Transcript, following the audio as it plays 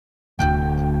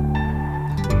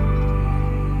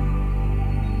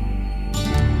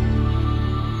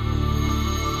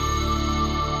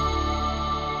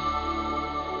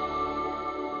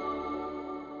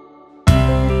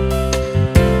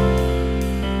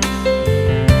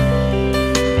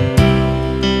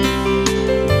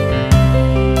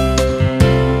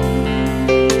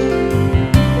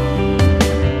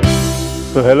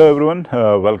So hello everyone,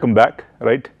 welcome back,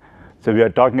 right? So we are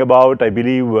talking about, I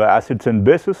believe, acids and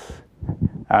bases,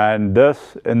 and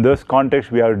thus in this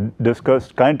context we have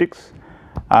discussed kinetics,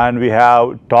 and we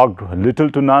have talked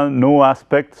little to no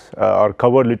aspects or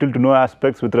covered little to no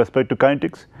aspects with respect to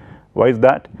kinetics. Why is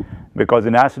that? Because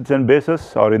in acids and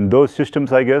bases, or in those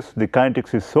systems, I guess, the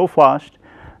kinetics is so fast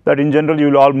that in general you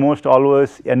will almost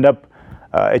always end up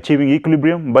achieving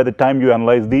equilibrium by the time you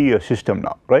analyze the system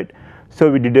now, right? So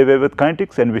we did away with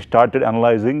kinetics and we started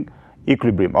analyzing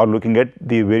equilibrium, or looking at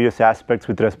the various aspects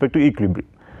with respect to equilibrium.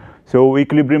 So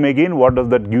equilibrium, again, what does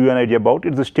that give you an idea about?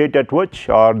 It's the state at which,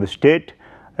 or the state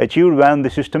achieved when the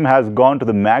system has gone to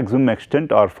the maximum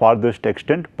extent or farthest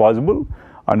extent possible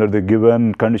under the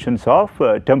given conditions of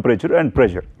temperature and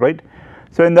pressure, right?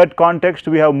 So in that context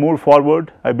we have moved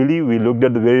forward. I believe we looked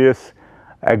at the various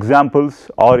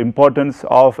examples or importance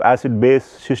of acid base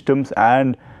systems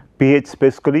and pH,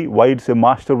 specifically why it's a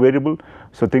master variable.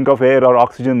 So think of air or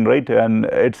oxygen, right, and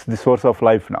it's the source of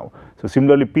life now. So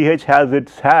similarly pH has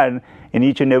its hand in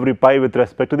each and every pie with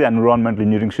respect to the environmental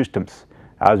engineering systems.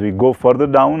 As we go further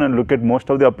down and look at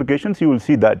most of the applications, you will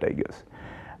see that, I guess.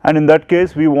 And in that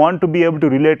case we want to be able to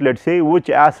relate, let's say, which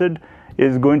acid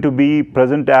is going to be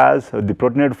present as the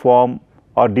protonated form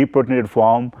or deprotonated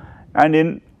form, and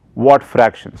in what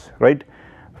fractions, right?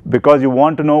 Because you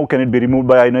want to know, can it be removed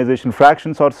by ionization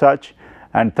fractions or such,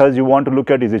 and thus you want to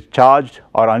look at, is it charged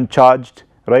or uncharged,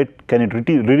 right? Can it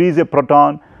release a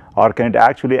proton, or can it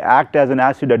actually act as an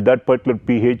acid at that particular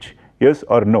pH, yes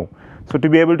or no? So to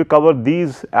be able to cover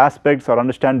these aspects or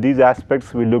understand these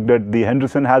aspects, we looked at the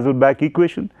Henderson-Hasselbalch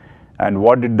equation, and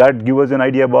what did that give us an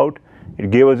idea about? It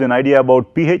gave us an idea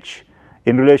about pH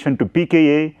in relation to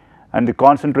pKa and the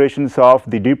concentrations of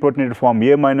the deprotonated form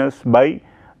A minus by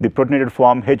the protonated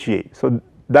form HA. So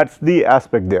that's the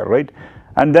aspect there, right?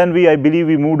 And then I believe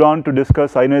we moved on to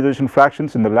discuss ionization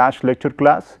fractions in the last lecture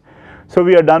class. So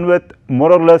we are done with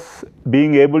more or less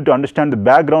being able to understand the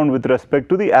background with respect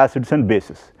to the acids and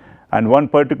bases. And one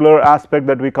particular aspect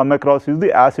that we come across is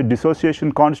the acid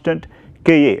dissociation constant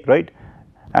Ka, right?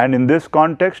 And in this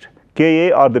context, Ka,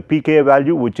 or the pKa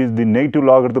value, which is the negative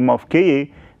logarithm of Ka,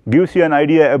 gives you an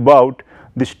idea about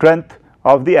the strength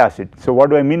of the acid. So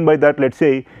what do I mean by that? Let's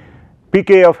say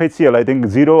pKa of HCl, I think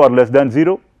 0 or less than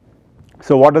 0.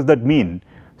 So what does that mean?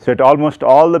 So at almost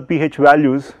all the pH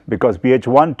values, because pH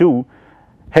 1, 2,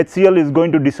 HCl is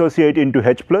going to dissociate into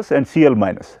H plus and Cl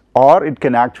minus, or it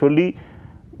can actually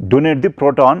donate the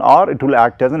proton, or it will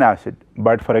act as an acid.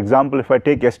 But for example, if I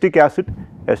take acetic acid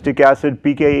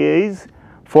pKa is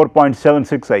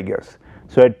 4.76, I guess.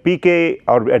 So at pK,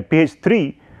 or at pH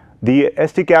 3, the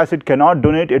acetic acid cannot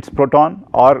donate its proton,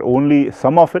 or only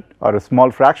some of it, or a small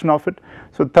fraction of it.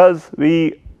 So thus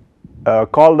we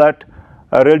call that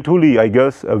relatively, I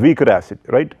guess, a weaker acid,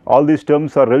 right? All these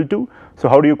terms are relative. So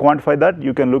how do you quantify that?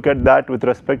 You can look at that with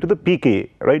respect to the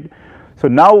pKa, right? So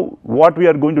now what we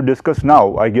are going to discuss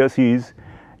now, I guess, is,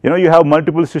 you have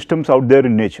multiple systems out there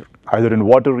in nature, either in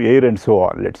water, air, and so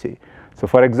on, let's say. So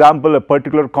for example, a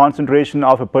particular concentration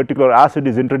of a particular acid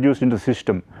is introduced into the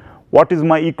system. What is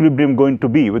my equilibrium going to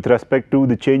be with respect to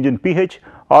the change in pH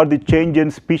or the change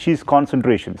in species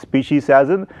concentration? Species as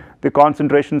in the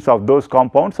concentrations of those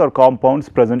compounds or compounds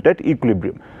present at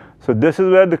equilibrium. So this is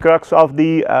where the crux of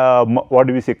the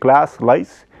class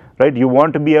lies, right? You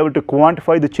want to be able to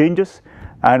quantify the changes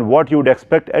and what you would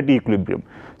expect at equilibrium.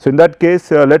 So in that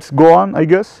case, let's go on, I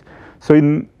guess. So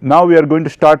now we are going to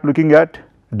start looking at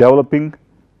developing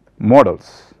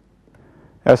models,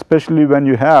 especially when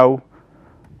you have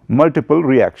multiple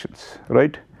reactions,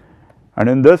 right? And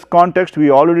in this context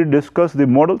we already discussed the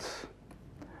models,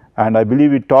 and I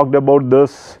believe we talked about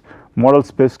this model,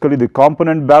 specifically the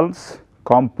component balance,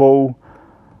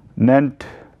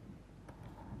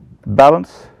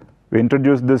 We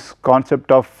introduced this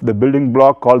concept of the building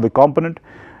block called the component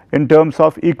in terms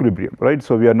of equilibrium, right?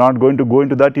 So we are not going to go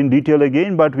into that in detail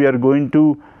again, but we are going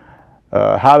to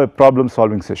have a problem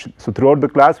solving session. So throughout the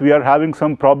class we are having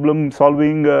some problem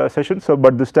solving sessions,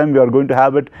 but this time we are going to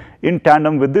have it in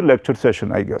tandem with the lecture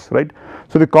session, I guess, right?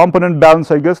 So the component balance,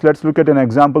 I guess, let's look at an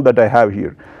example that I have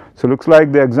here. So looks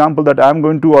like the example that I am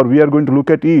going to, or we are going to look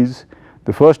at, is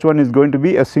the first one is going to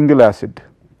be a single acid.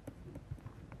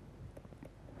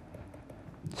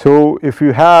 So if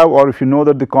you have, or if you know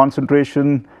that the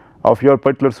concentration of your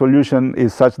particular solution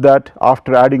is such that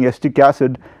after adding acetic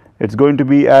acid it's going to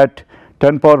be at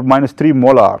 10 power minus 3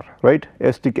 molar, right,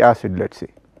 acetic acid, let's say,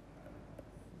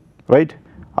 right?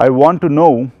 I want to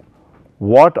know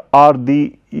what are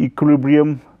the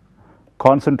equilibrium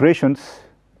concentrations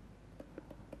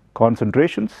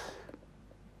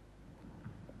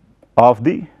of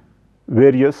the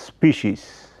various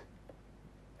species,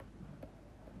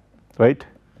 right.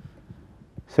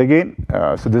 So again,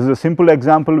 so this is a simple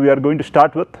example we are going to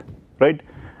start with, right.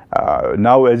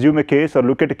 Now assume a case or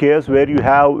look at a case where you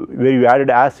added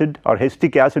acid or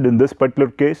acetic acid, in this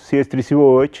particular case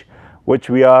CH3COOH, which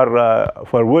we are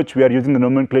for which we are using the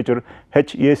nomenclature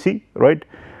HAC, right.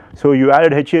 So you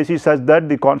added HAC such that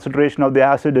the concentration of the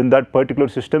acid in that particular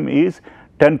system is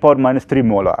 10 power minus 3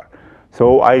 molar.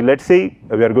 So let's say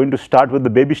we are going to start with the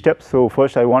baby steps. So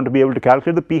first I want to be able to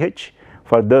calculate the pH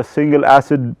for the single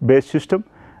acid base system,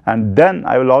 and then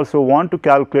I will also want to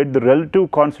calculate the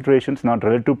relative concentrations, not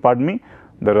relative, pardon me,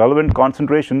 the relevant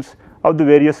concentrations of the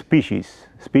various species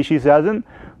as in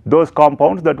those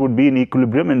compounds that would be in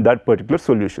equilibrium in that particular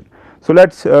solution. So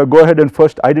let us go ahead and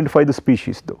first identify the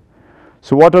species though.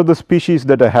 So what are the species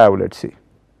that I have, let us see,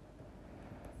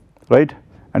 right,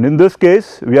 and in this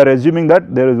case we are assuming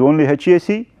that there is only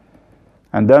HAC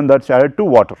and then that is added to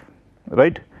water,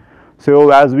 right.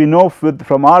 So as we know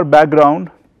from our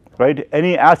background, right,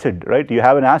 any acid, right, you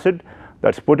have an acid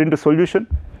that is put into solution,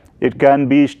 it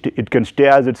can stay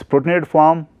as its protonated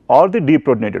form or the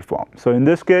deprotonated form. So in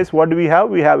this case what do we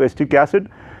have? We have acetic acid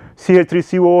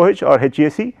CH3COOH or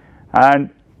HAC,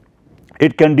 and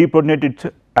it can deprotonate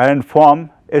it and form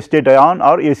acetate ion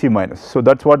or AC minus. So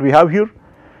that is what we have here.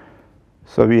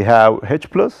 So we have H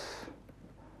plus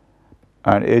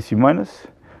and AC minus.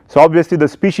 So obviously the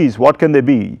species, what can they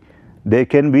be? They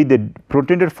can be the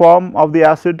protonated form of the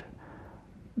acid,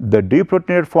 the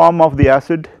deprotonated form of the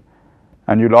acid,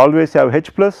 and you will always have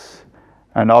H plus,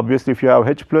 and obviously if you have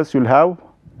H plus you will have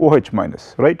OH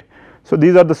minus, right. So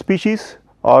these are the species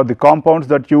or the compounds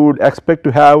that you would expect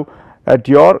to have at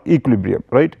your equilibrium,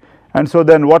 right. And so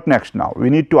then what next? Now we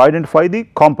need to identify the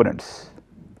components,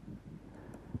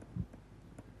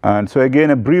 and so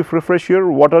again a brief refresher,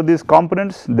 what are these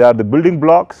components? They are the building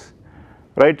blocks,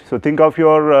 right. So think of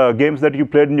your games that you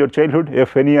played in your childhood,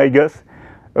 if any, I guess,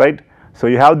 right. So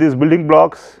you have these building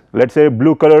blocks, let us say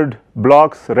blue colored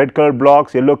blocks, red colored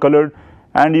blocks, yellow colored,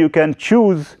 and you can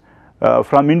choose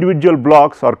from individual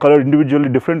blocks or colored individually,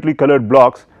 differently colored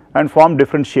blocks, and form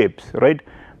different shapes, right.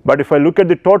 But if I look at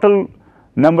the total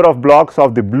number of blocks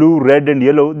of the blue, red and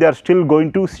yellow, they are still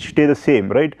going to stay the same,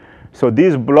 right. So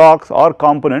these blocks or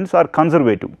components are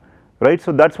conservative, right.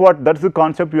 So that is the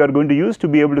concept we are going to use to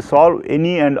be able to solve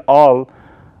any and all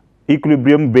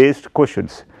equilibrium based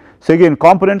questions. So again,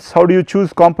 components, how do you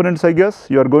choose components? I guess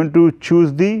you are going to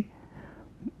choose the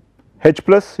H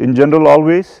plus in general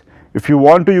always. If you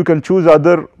want to, you can choose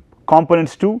other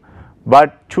components too,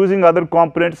 but choosing other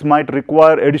components might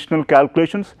require additional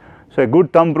calculations. So a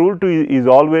good thumb rule is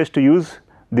always to use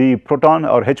the proton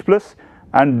or H plus,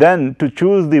 and then to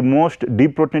choose the most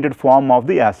deprotonated form of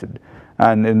the acid,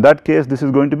 and in that case this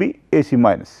is going to be AC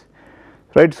minus,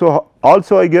 right. So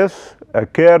also I guess a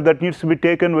care that needs to be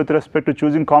taken with respect to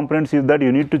choosing components is that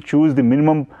you need to choose the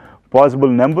minimum possible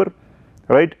number,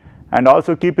 right, and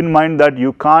also keep in mind that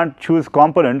you can't choose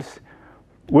components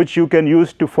which you can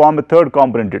use to form a third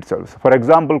component itself. For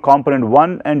example, component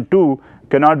 1 and 2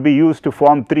 cannot be used to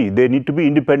form 3, they need to be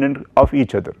independent of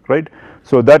each other, right.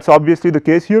 So that is obviously the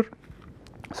case here.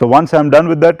 So once I am done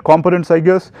with that components, I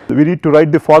guess we need to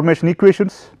write the formation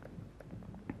equations.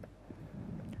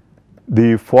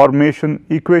 The formation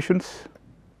equations,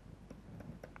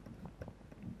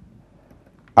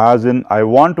 as in I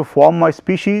want to form my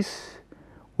species,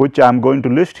 which I am going to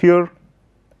list here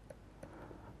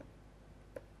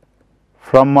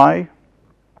from my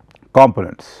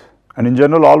components, and in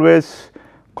general always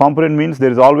component means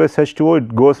there is always H2O,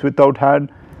 it goes without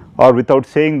hand or without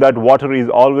saying that water is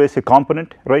always a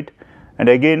component, right. And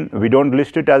again we do not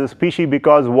list it as a species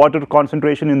because water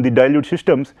concentration in the dilute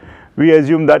systems, we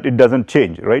assume that it does not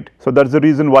change, right. So that is the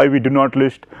reason why we do not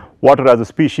list water as a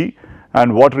species,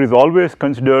 and water is always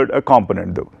considered a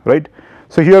component though, right.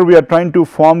 So here we are trying to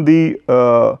form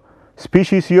the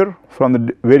species here from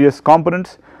the various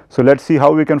components. So let us see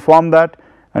how we can form that,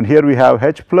 and here we have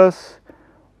H plus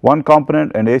one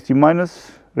component and AC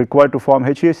minus required to form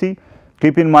HAC.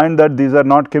 Keep in mind that these are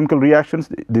not chemical reactions,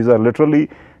 these are literally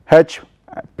H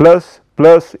plus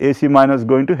AC minus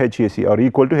going to HAC or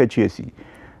equal to HAC,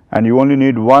 and you only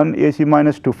need one AC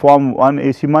minus to form one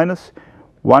AC minus,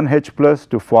 one H plus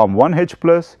to form one H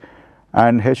plus,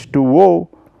 and H2O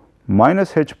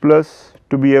minus H plus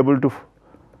to be able to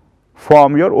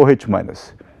form your OH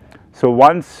minus. So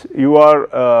once you are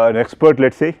an expert,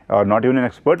 let us say, or not even an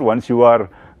expert, once you are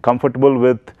comfortable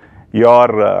with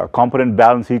your component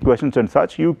balance equations and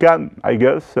such, you can, I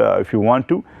guess, if you want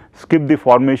to, skip the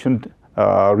formation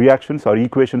reactions or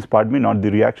equations, pardon me, not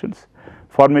the reactions,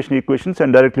 formation equations,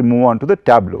 and directly move on to the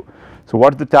tableau. So,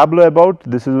 what is the tableau about?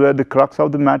 This is where the crux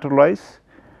of the matter lies.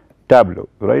 Tableau,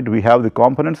 right? We have the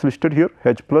components listed here,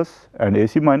 H plus and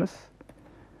AC minus,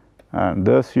 and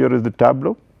this here is the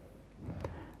tableau,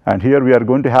 and here we are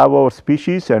going to have our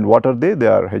species, and what are they? They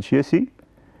are HAC,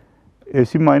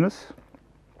 AC minus,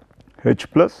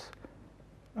 H plus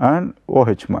and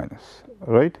OH minus,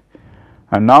 right?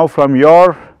 And now from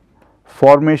your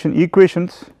formation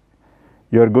equations,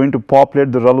 you are going to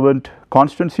populate the relevant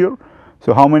constants here.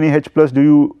 So, how many H plus do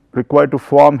you require to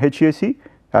form HAC?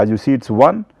 As you see, it is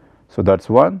 1. So, that is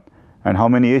 1, and how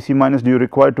many AC minus do you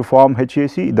require to form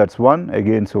HAC? That is 1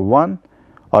 again. So, 1,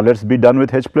 or let us be done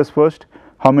with H plus first.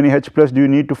 How many H plus do you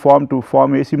need to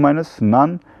form AC minus?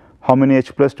 None. How many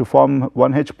H plus to form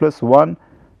 1 H plus? 1,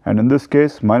 and in this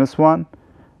case minus 1,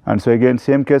 and so again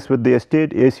same case with the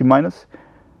state AC minus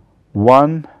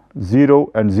 1,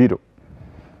 0 and 0.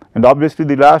 And obviously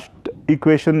the last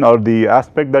equation or the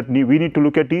aspect that we need to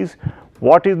look at is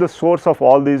what is the source of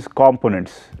all these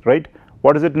components, right?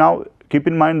 What is it now? Keep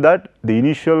in mind that the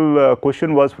initial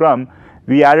question was from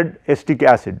we added acetic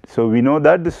acid. So, we know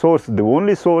that the source, the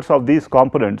only source of these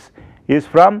components is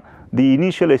from the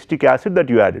initial acetic acid that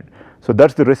you added. So, that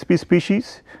is the recipe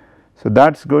species. So,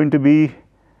 that is going to be,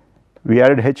 we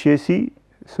added HAC.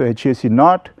 So, HAC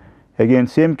naught, again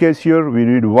same case here, we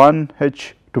need 1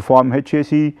 H to form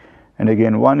HAC and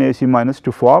again 1 AC minus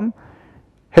to form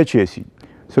HAC.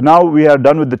 So, now we are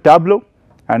done with the tableau,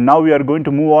 and now we are going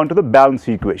to move on to the balance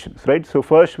equations, right. So,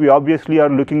 first we obviously are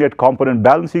looking at component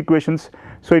balance equations.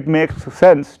 So, it makes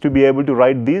sense to be able to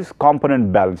write these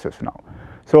component balances now.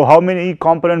 So, how many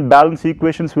component balance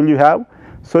equations will you have?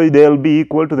 So, they will be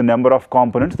equal to the number of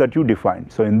components that you define.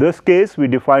 So, in this case we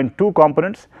define 2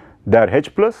 components, they are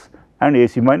H plus and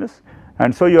AC minus,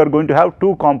 and so you are going to have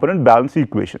 2 component balance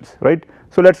equations, right.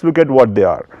 So, let us look at what they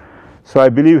are. So, I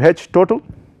believe H total,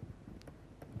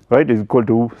 right, is equal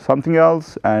to something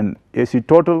else, and AC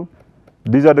total,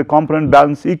 these are the component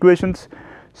balance equations.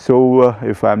 So,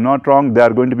 if I am not wrong, they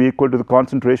are going to be equal to the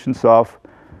concentrations of,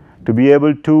 to be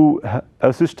able to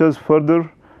assist us further,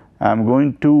 I am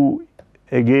going to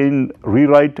again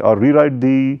rewrite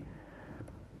the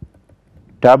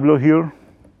tableau here.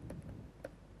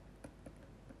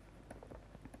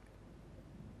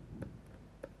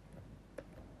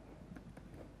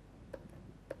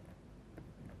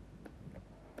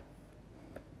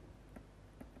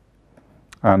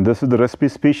 And this is the recipe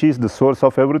species, the source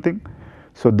of everything.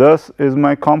 So, this is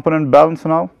my component balance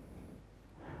now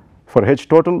for H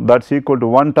total, that is equal to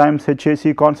 1 times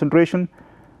HAC concentration,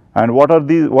 and what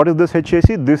is this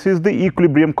HAC? This is the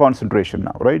equilibrium concentration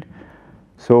now, right.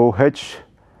 So, H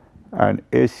and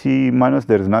AC minus,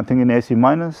 there is nothing in AC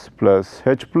minus, plus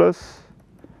H plus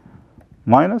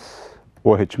minus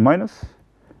OH minus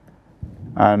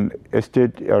and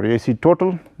state or AC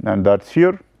total, and that is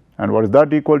here, and what is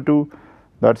that equal to?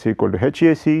 That is equal to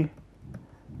HAC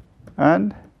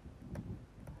and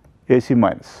AC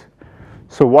minus.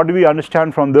 So, what do we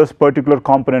understand from this particular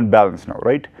component balance now,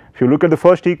 right? If you look at the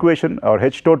first equation or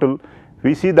H total,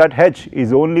 we see that H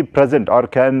is only present or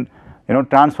can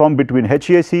transform between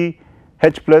HAC,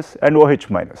 H plus and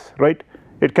OH minus, right.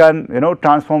 It can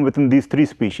transform within these 3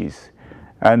 species,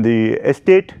 and the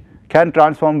estate can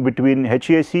transform between HAC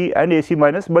and AC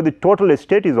minus, but the total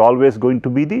estate is always going to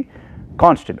be the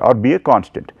constant or be a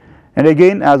constant. And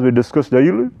again, as we discussed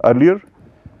earlier,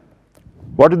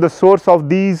 what is the source of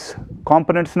these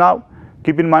components now?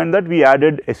 Keep in mind that we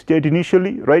added acetate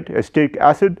initially, right, acetic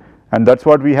acid, and that is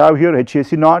what we have here,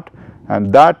 HAC naught,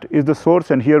 and that is the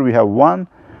source, and here we have 1.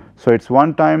 So, it is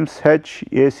 1 times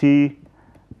HAC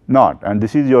naught, and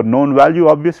this is your known value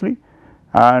obviously,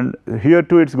 and here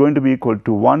too it is going to be equal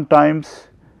to 1 times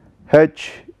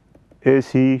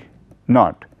HAC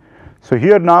naught. So,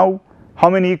 here now how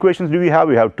many equations do we have?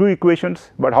 We have 2 equations,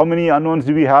 but how many unknowns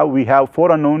do we have? We have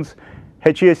 4 unknowns,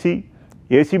 HAC,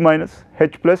 AC minus,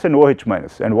 H plus and OH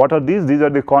minus, and what are these? These are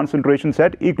the concentrations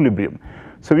at equilibrium.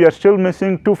 So, we are still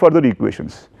missing 2 further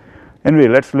equations. Anyway,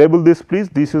 let us label this please.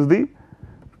 This is the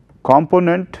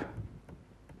component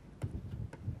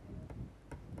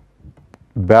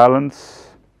balance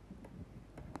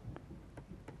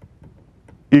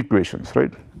equations,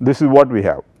 right. This is what we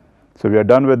have. So, we are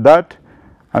done with that,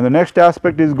 and the next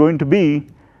aspect is going to be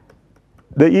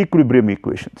the equilibrium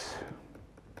equations.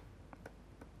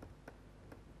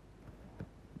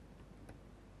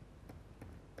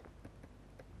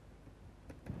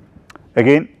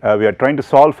 Again, we are trying to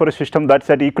solve for a system that is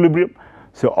at equilibrium.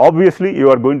 So, obviously, you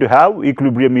are going to have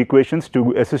equilibrium equations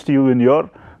to assist you in your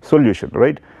solution,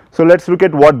 right. So, let us look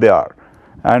at what they are,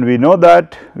 and we know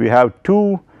that we have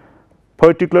 2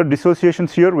 particular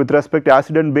dissociations here with respect to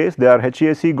acid and base. They are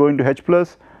HAC going to H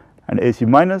plus and AC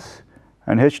minus,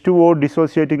 and H2O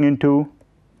dissociating into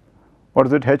what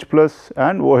is it, H plus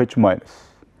and OH minus.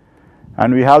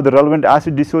 And we have the relevant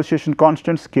acid dissociation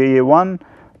constants Ka1,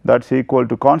 that is equal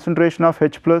to concentration of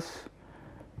H plus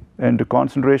into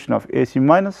concentration of AC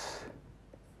minus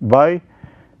by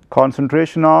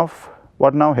concentration of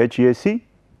what now, HAC.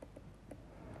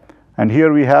 And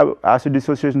here we have acid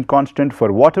dissociation constant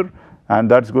for water, and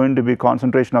that is going to be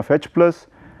concentration of H plus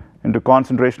into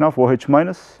concentration of OH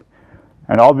minus,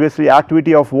 and obviously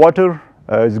activity of water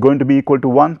is going to be equal to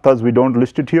 1, thus we do not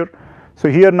list it here. So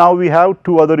here now we have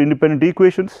two other independent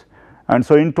equations, and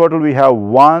so in total we have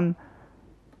 1,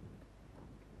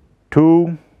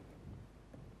 2,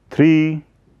 3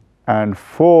 and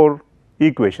 4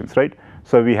 equations, right.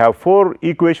 So we have 4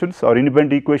 equations or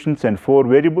independent equations and 4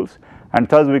 variables, and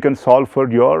thus we can solve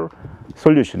for your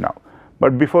solution now.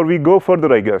 But before we go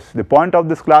further, I guess the point of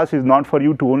this class is not for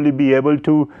you to only be able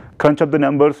to crunch up the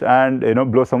numbers and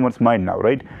blow someone's mind now,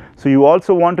 right. So you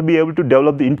also want to be able to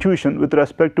develop the intuition with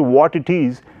respect to what it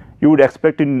is you would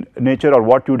expect in nature or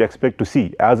what you would expect to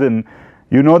see, as in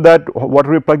that what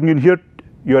we are plugging in here,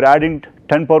 you are adding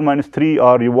 10 power minus 3,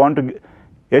 or you want to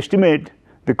estimate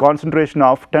the concentration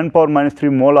of 10 power minus 3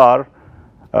 molar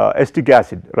acetic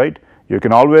acid, right. You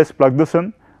can always plug this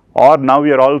in, or now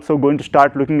we are also going to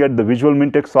start looking at the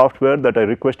VMINTEQ software that I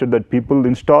requested that people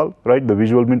install, right. The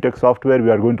VMINTEQ software, we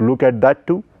are going to look at that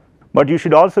too, but you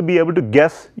should also be able to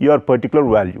guess your particular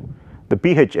value, the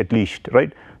pH at least,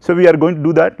 right. So we are going to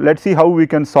do that. Let us see how we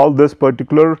can solve this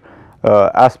particular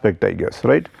aspect, I guess,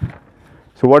 right.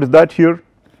 So what is that here?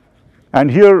 And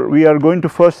here we are going to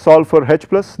first solve for H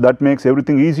plus, that makes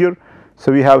everything easier.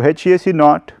 So we have HAC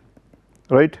naught,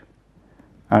 right,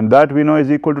 and that we know is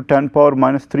equal to 10 power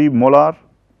minus 3 molar.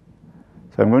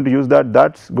 So I am going to use that,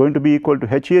 that is going to be equal to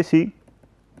HAC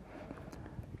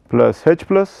plus H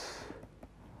plus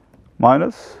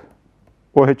minus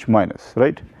OH minus,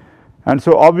 right. And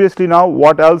so obviously now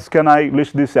what else can I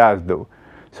list this as though?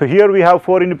 So here we have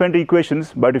 4 independent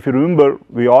equations, but if you remember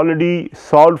we already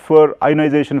solved for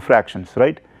ionization fractions,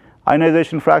 right.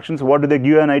 Ionization fractions, what do they give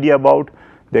you an idea about?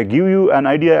 They give you an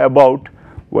idea about,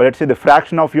 well, let us say the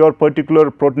fraction of your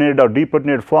particular protonated or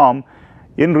deprotonated form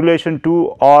in relation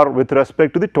to or with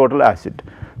respect to the total acid.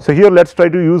 So here let us try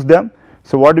to use them.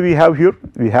 So what do we have here?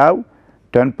 We have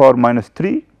 10 power minus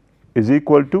 3 is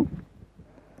equal to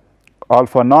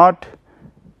alpha naught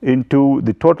into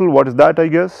the total, what is that, I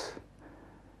guess?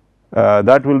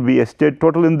 That will be acetate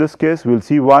total in this case, we will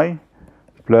see why,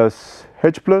 plus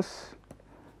H plus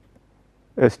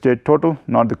acetate total,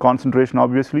 not the concentration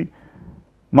obviously,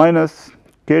 minus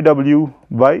Kw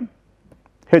by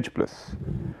H plus.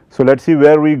 So let us see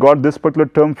where we got this particular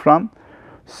term from.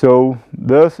 So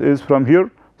this is from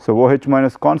here, so OH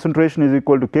minus concentration is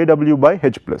equal to Kw by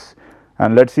H plus,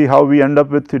 and let us see how we end up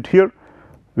with it here.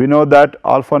 We know that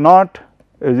alpha naught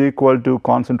is equal to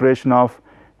concentration of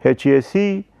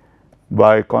HAC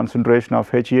by concentration of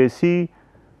HAC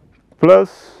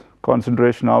plus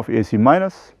concentration of AC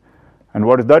minus, and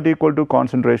what is that equal to?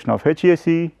 Concentration of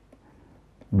HAC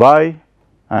by,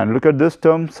 and look at this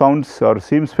term, sounds or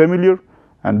seems familiar,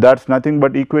 and that is nothing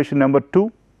but equation number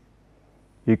 2,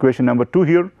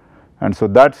 here, and so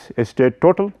that is acetate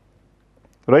total,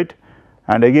 right.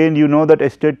 And again you know that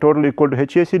acetate total equal to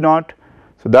HAC naught,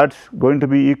 so that is going to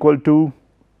be equal to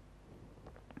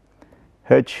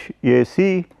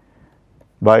HAC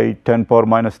by 10 power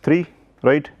minus 3,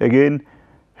 right. Again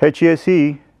HAC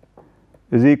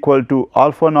is equal to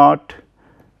alpha naught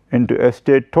into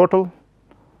acetate total,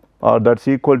 or that is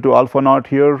equal to alpha naught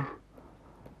here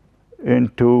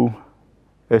into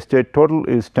acetate total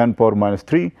is 10 power minus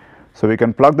 3. So we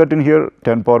can plug that in here,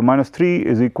 10 power minus 3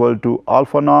 is equal to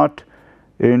alpha naught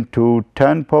into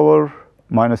 10 power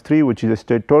minus 3, which is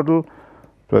acetate total,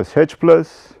 plus H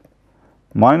plus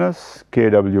minus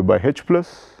Kw by H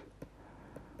plus.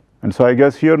 And so I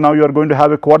guess here now you are going to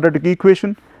have a quadratic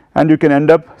equation, and you can end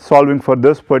up solving for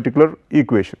this particular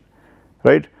equation,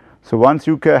 right. So once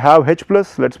you have H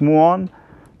plus, let us move on.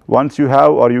 Once you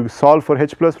have or you solve for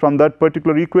H plus from that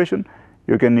particular equation,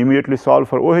 you can immediately solve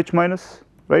for OH minus,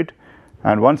 right.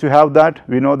 And once you have that,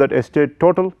 we know that acetate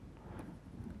total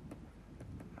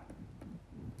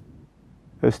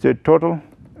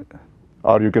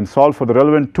or you can solve for the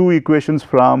relevant 2 equations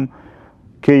from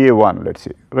Ka1, let us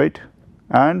say, right,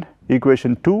 and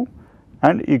equation 2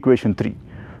 and equation 3.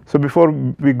 So before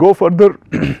we go further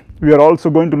we are also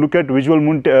going to look at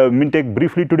VMINTEQ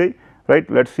briefly today, right.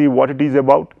 Let us see what it is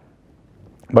about,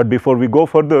 but before we go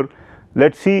further,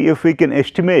 let us see if we can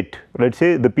estimate, let us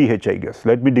say, the pH, I guess.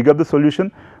 Let me dig up the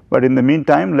solution, but in the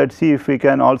meantime let us see if we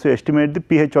can also estimate the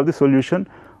pH of the solution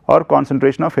or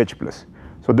concentration of H plus.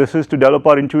 So, this is to develop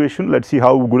our intuition, let us see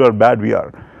how good or bad we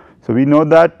are. So, we know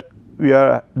that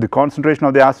the concentration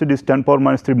of the acid is 10 power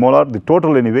minus 3 molar, the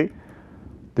total anyway,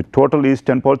 the total is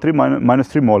 10 power 3 minus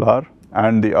 3 molar,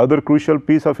 and the other crucial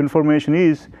piece of information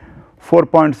is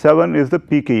 4.7 is the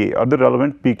pKa or the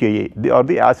relevant pKa or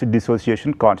the acid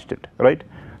dissociation constant, right.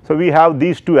 So, we have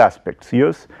these two aspects,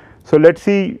 yes. So, let us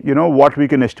see what we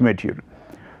can estimate here.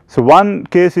 So, one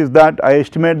case is that I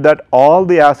estimate that all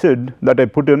the acid that I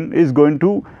put in is going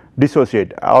to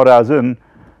dissociate, or as in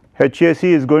HAC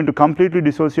is going to completely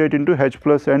dissociate into H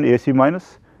plus and AC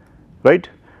minus, right,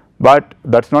 but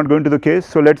that is not going to the case.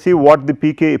 So, let us see what the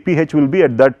pH will be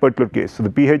at that particular case. So, the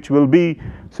pH will be,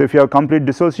 so if you have complete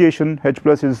dissociation, H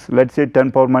plus is let us say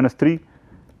 10 power minus 3,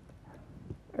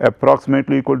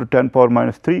 approximately equal to 10 power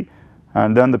minus 3,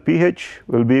 and then the pH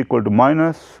will be equal to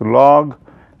minus log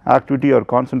activity or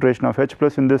concentration of H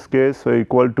plus in this case, so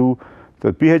equal to,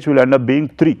 the pH will end up being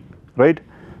 3, right.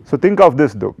 So, think of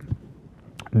this though,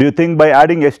 do you think by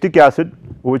adding acetic acid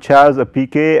which has a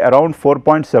pKa around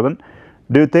 4.7,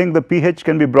 do you think the pH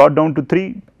can be brought down to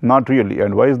 3? Not really.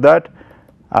 And why is that?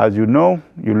 As you know,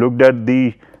 you looked at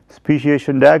the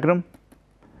speciation diagram,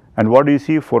 and what do you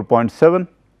see? 4.7,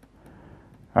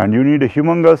 and you need a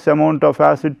humongous amount of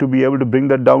acid to be able to bring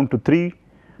that down to 3.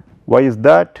 Why is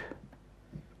that?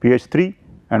 pH 3,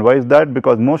 and why is that?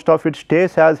 Because most of it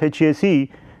stays as HAC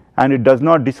and it does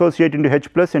not dissociate into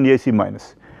H plus and AC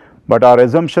minus. But our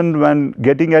assumption when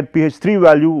getting at pH 3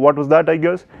 value, what was that I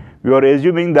guess? We were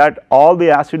assuming that all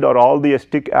the acid or all the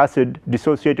acetic acid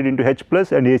dissociated into H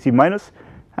plus and AC minus,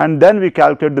 and then we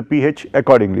calculate the pH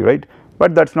accordingly, right.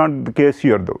 But that is not the case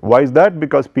here though. Why is that?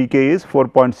 Because pKa is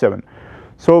 4.7.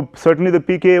 So, certainly the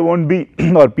pKa will not be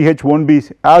or pH will not be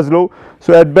as low.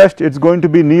 So, at best it is going to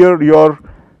be near your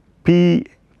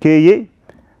pKa,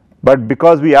 but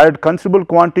because we added considerable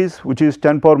quantities which is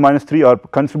 10 power minus 3 or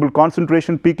considerable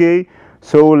concentration pKa.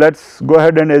 So, let us go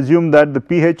ahead and assume that the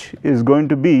pH is going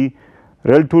to be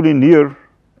relatively near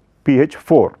pH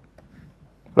 4,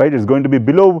 right. It is going to be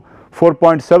below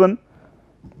 4.7,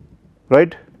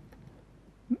 right,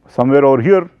 somewhere over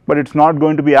here, but it is not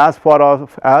going to be as far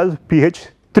off as pH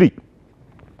 3.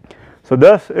 So,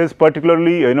 this is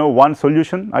particularly one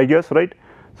solution I guess, right.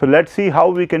 So, let us see how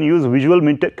we can use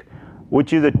VMINTEQ,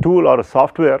 which is a tool or a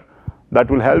software that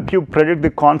will help you predict the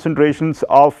concentrations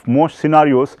of most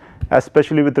scenarios,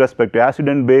 especially with respect to acid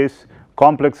and base,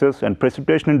 complexes and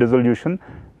precipitation and dissolution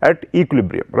at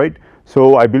equilibrium, right.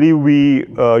 So, I believe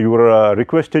you were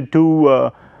requested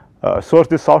to source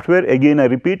this software. Again I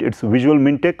repeat, it is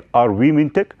VMINTEQ or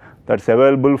VMINTEQ, that is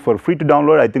available for free to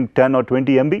download, I think 10 or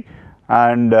 20 MB,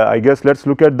 and I guess let us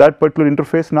look at that particular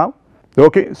interface now.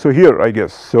 Okay, so here I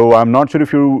guess, so I am not sure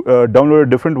if you downloaded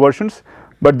different versions,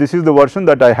 but this is the version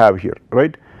that I have here,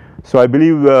 right. So, I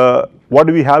believe what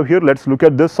do we have here? Let us look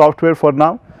at this software for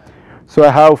now. So, I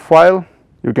have file,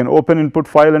 you can open input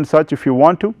file and such if you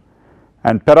want to,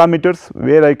 and parameters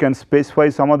where I can specify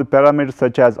some of the parameters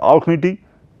such as alkalinity,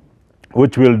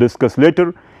 which we will discuss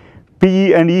later,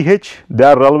 PE and EH, they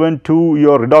are relevant to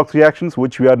your redox reactions,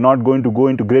 which we are not going to go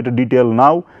into greater detail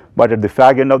now, but at the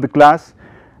fag end of the class.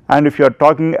 And if you are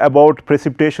talking about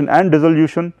precipitation and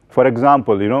dissolution, for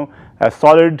example, a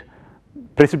solid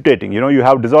precipitating, you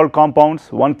have dissolved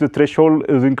compounds, once the threshold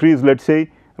is increased, let us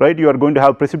say, right, you are going to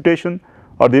have precipitation,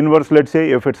 or the inverse, let us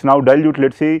say, if it is now dilute,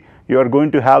 let us say, you are going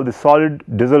to have the solid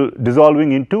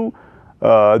dissolving into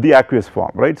the aqueous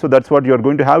form, right. So, that is what you are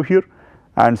going to have here,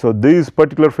 and so this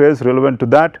particular phase relevant to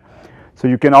that. So,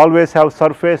 you can always have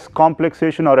surface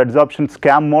complexation or adsorption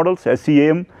SCAM models,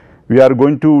 SCAM. We are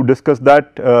going to discuss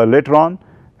that later on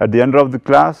at the end of the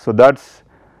class. So, that is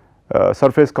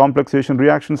surface complexation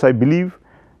reactions I believe,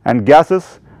 and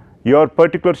gases, your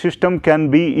particular system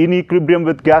can be in equilibrium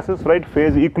with gases, right,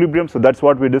 phase equilibrium. So, that is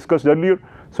what we discussed earlier.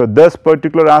 So, this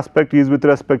particular aspect is with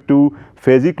respect to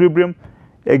phase equilibrium.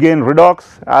 Again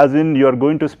redox, as in you are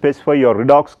going to specify your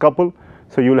redox couple.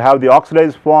 So, you will have the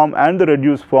oxidized form and the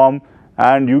reduced form,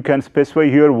 and you can specify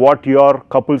here what your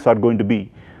couples are going to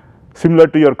be. Similar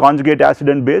to your conjugate acid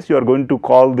and base, you are going to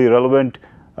call the relevant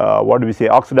what do we say,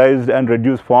 oxidized and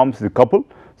reduced forms the couple.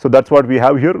 So, that is what we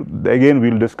have here. Again we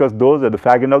will discuss those at the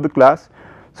fag end of the class.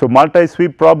 So,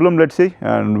 multi-sweep problem, let us say,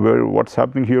 and what is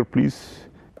happening here, please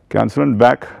cancel and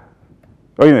back.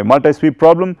 Anyway, multi-sweep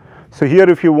problem. So, here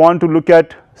if you want to look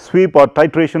at sweep or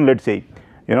titration, let us say,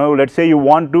 let us say you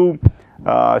want to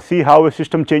see how a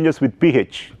system changes with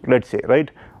pH, let us say,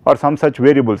 right, or some such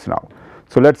variables now.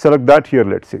 So, let us select that here,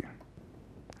 let us say,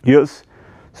 yes.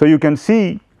 So, you can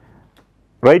see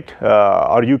right?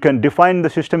 Or you can define the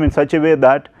system in such a way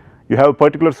that you have a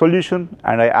particular solution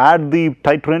and I add the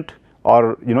titrant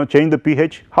or change the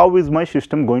pH, how is my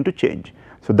system going to change?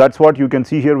 So that is what you can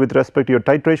see here with respect to your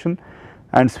titration.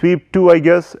 And sweep 2, I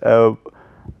guess,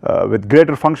 with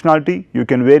greater functionality, you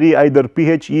can vary either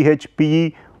pH, EH,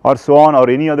 PE or so on, or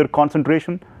any other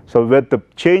concentration. So with the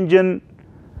change in,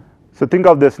 so think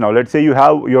of this now, let us say you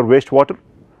have your wastewater,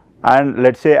 and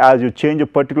let us say as you change a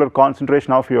particular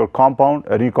concentration of your compound,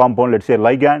 any compound, let us say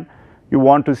ligand, you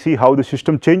want to see how the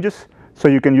system changes, so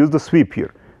you can use the sweep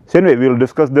here. So anyway, we will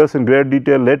discuss this in great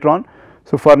detail later on.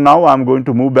 So for now I am going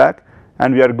to move back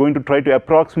and we are going to try to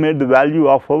approximate the value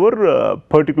of our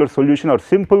particular solution or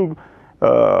simple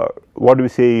what do we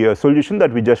say solution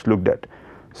that we just looked at.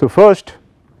 So first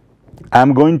I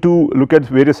am going to look at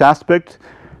various aspects.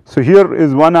 So here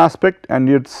is one aspect, and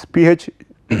its pH,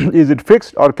 is it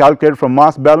fixed or calculated from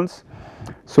mass balance?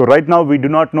 So right now we do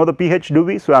not know the pH, do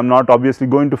we? So I am not obviously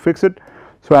going to fix it.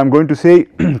 So I am going to say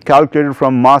calculated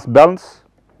from mass balance,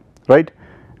 right?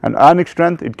 And ionic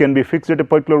strength, it can be fixed at a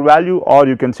particular value, or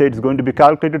you can say it is going to be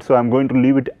calculated. So I am going to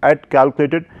leave it at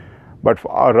calculated, but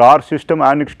for our system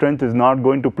ionic strength is not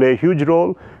going to play a huge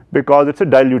role because it is a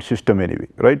dilute system anyway,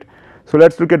 right? So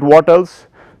let us look at what else.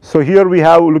 So here we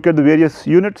have look at the various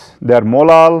units, they are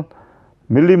molal,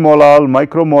 millimolal,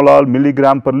 micromolal,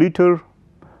 milligram per liter,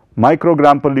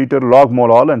 microgram per liter, log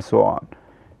molal, and so on.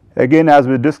 Again, as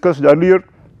we discussed earlier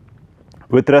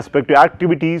with respect to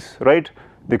activities, right,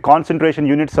 the concentration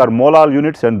units are molal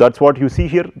units, and that is what you see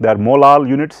here, they are molal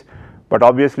units, but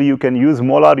obviously you can use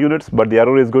molar units, but the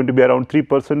error is going to be around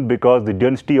 3% because the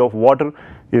density of water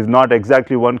is not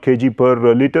exactly 1 kg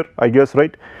per liter, I guess,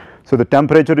 right. So the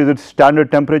temperature is its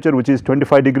standard temperature, which is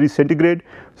 25 degrees centigrade.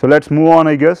 So let us move on,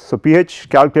 I guess. So pH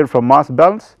calculated from mass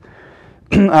balance,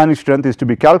 ionic strength is to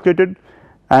be calculated,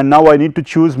 and now I need to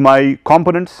choose my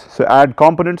components. So add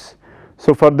components.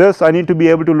 So for this I need to be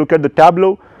able to look at the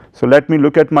tableau. So let me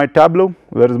look at my tableau.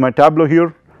 Where is my tableau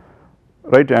here,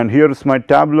 right? And here is my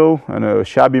tableau in a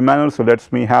shabby manner. So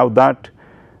let me have that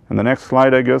in the next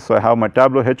slide, I guess. So I have my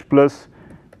tableau H plus,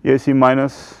 AC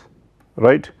minus,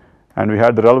 right? And we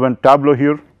had the relevant tableau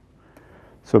here.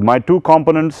 So my two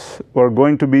components were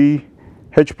going to be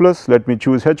H plus, let me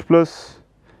choose H plus,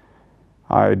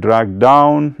 I drag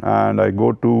down and I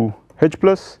go to H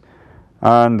plus,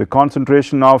 and the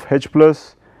concentration of H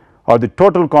plus, or the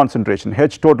total concentration,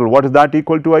 H total, what is that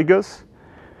equal to, I guess?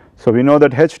 So we know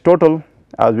that H total,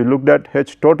 as we looked at,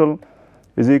 H total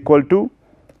is equal to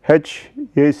H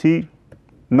AC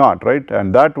naught, right,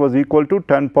 and that was equal to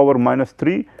 10 power minus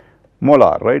 3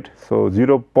 molar, right. So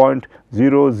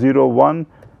 0.001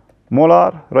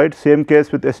 molar, right. Same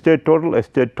case with estate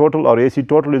total or AC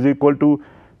total is equal to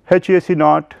HAC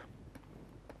naught,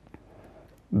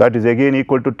 that is again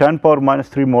equal to 10 power minus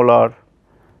 3 molar,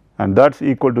 and that is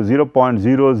equal to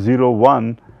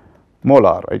 0.001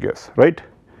 molar, I guess, right.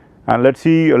 And let us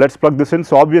see, let us plug this in.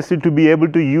 So obviously to be able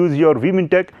to use your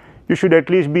VMINTEQ, you should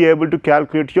at least be able to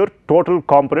calculate your total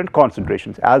component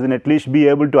concentrations, as in at least be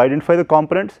able to identify the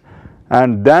components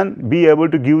and then be able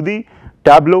to give the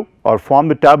tableau or form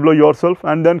the tableau yourself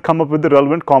and then come up with the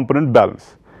relevant component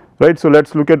balance, right. So let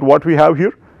us look at what we have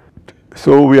here.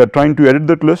 So we are trying to edit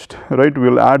that list, right. We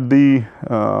will add the,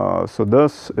 so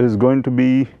this is going to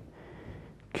be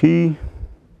key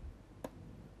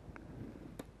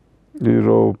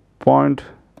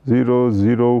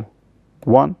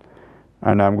 0.001,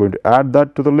 and I am going to add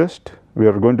that to the list. We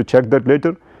are going to check that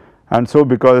later. And so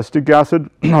because acetic acid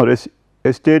or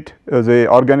acetate is a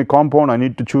organic compound, I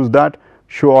need to choose that,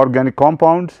 show organic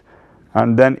compounds,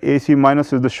 and then AC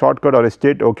minus is the shortcut, or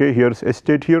acetate, okay, here is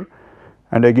acetate here,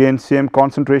 and again same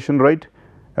concentration, right.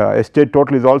 Acetate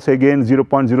total is also again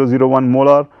 0.001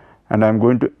 molar, and I am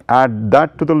going to add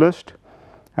that to the list,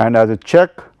 and as a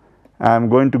check I am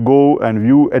going to go and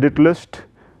view edit list,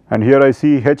 and here I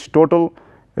see H total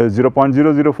is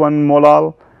 0.001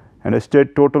 molar and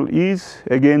acetate total is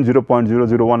again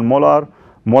 0.001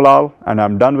 molar, and I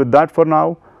am done with that for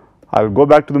now. I will go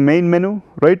back to the main menu,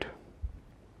 right,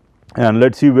 and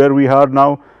let us see where we are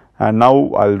now, and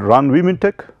now I will run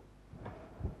VMINTEQ,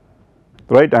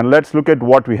 right, and let us look at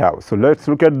what we have. So let us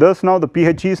look at this now. The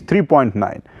pH is 3.9.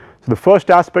 So the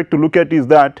first aspect to look at is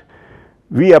that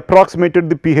we approximated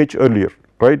the pH earlier,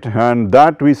 right, and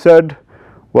that we said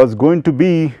was going to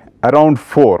be around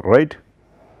 4, right.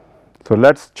 So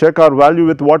let us check our value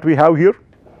with what we have here,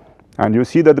 and you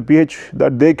see that the pH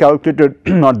that they calculated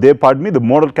not they, pardon me, the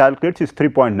model calculates is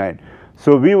 3.9.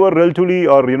 So we were relatively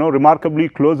or remarkably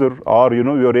closer, or we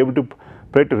were able to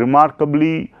predict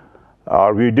remarkably,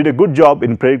 we did a good job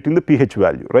in predicting the pH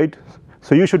value, right.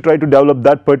 So you should try to develop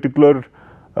that particular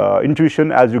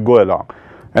intuition as you go along.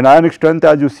 And ionic strength,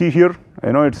 as you see here,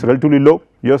 it's relatively low.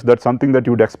 Yes, that's something that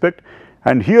you would expect.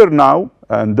 And here now,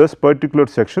 in this particular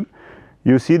section,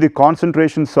 you see the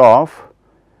concentrations of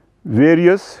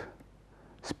various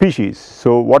species.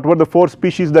 So, what were the 4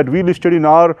 species that we listed in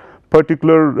our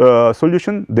particular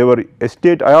solution? They were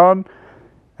acetate ion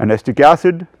and acetic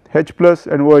acid, H plus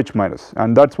and OH minus,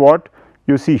 and that is what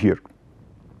you see here.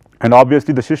 And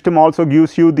obviously, the system also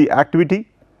gives you the activity,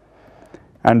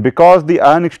 and because the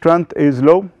ionic strength is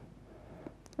low,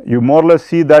 you more or less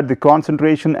see that the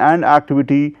concentration and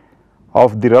activity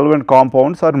of the relevant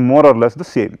compounds are more or less the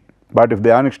same, but if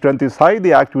the ionic strength is high,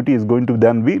 the activity is going to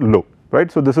then be low,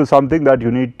 right. So, this is something that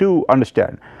you need to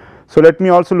understand. So, let me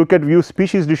also look at view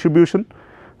species distribution.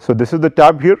 So, this is the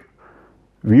tab here,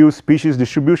 view species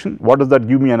distribution. What does that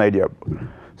give me an idea?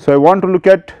 So, I want to look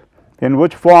at in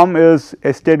which form is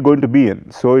acetate going to be in.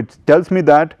 So, it tells me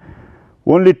that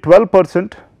only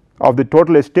 12% of the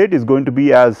total acetate is going to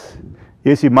be as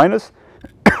AC minus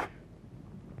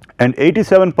and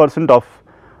 87% of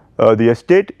the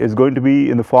acetate is going to be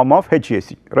in the form of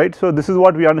HAC, right. So, this is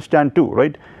what we understand too,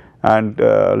 right, and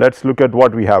let us look at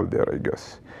what we have there, I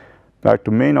guess. Back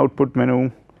to main output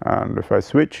menu, and if I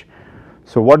switch.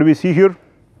 So, what do we see here?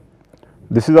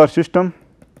 This is our system,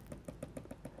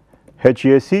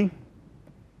 HAC,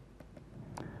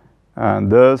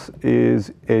 and this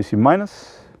is AC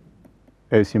minus,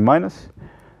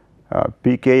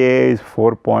 pKa is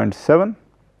 4.7,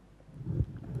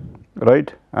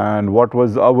 right, and what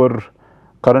was our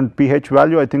current pH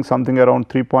value? I think something around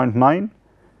 3.9,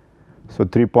 so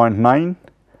 3.9.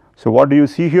 So, what do you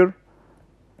see here?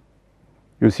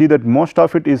 You see that most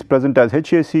of it is present as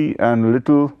HAC and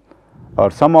little or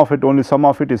some of it, only some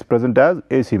of it is present as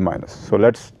AC minus. So,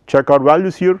 let us check our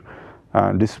values here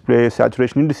and display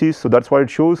saturation indices. So, that is what it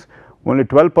shows, only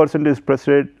 12% is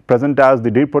present as the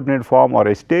deprotonated form or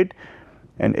acetate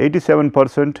and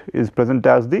 87% is present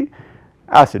as the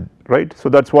acid, right. So,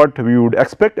 that is what we would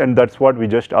expect and that is what we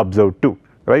just observed too,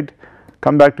 right.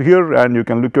 Come back to here and you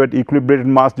can look at equilibrated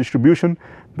mass distribution,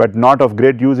 but not of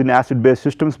great use in acid based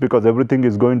systems because everything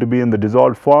is going to be in the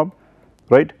dissolved form,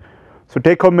 right. So,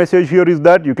 take home message here is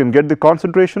that you can get the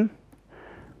concentration,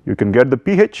 you can get the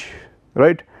pH,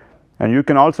 right, and you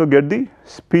can also get the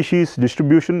species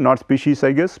distribution, not species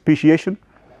I guess, speciation,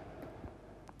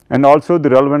 and also the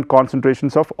relevant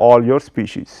concentrations of all your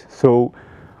species. So,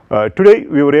 today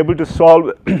we were able to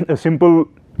solve a simple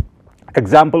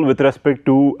example with respect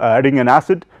to adding an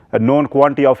acid, a known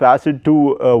quantity of acid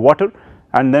to water,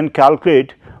 and then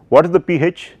calculate what is the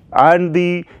pH and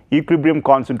the equilibrium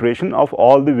concentration of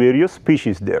all the various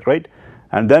species there, right.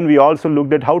 And then we also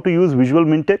looked at how to use visual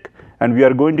MINTEQ, and we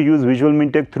are going to use visual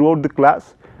MINTEQ throughout the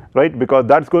class, right, because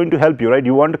that is going to help you, right.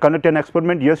 You want to conduct an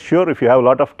experiment, yes sure, if you have a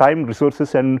lot of time,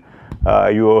 resources, and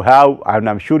you have, and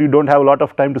I am sure you do not have a lot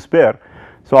of time to spare.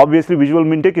 So, obviously visual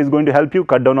MINTEQ is going to help you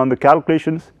cut down on the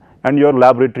calculations and your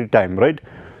laboratory time, right.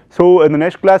 So, in the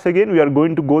next class again we are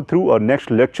going to go through our next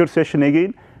lecture session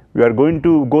again. We are going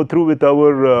to go through with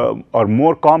our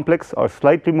more complex or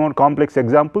slightly more complex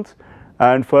examples,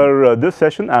 and for this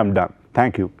session I am done.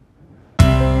 Thank you.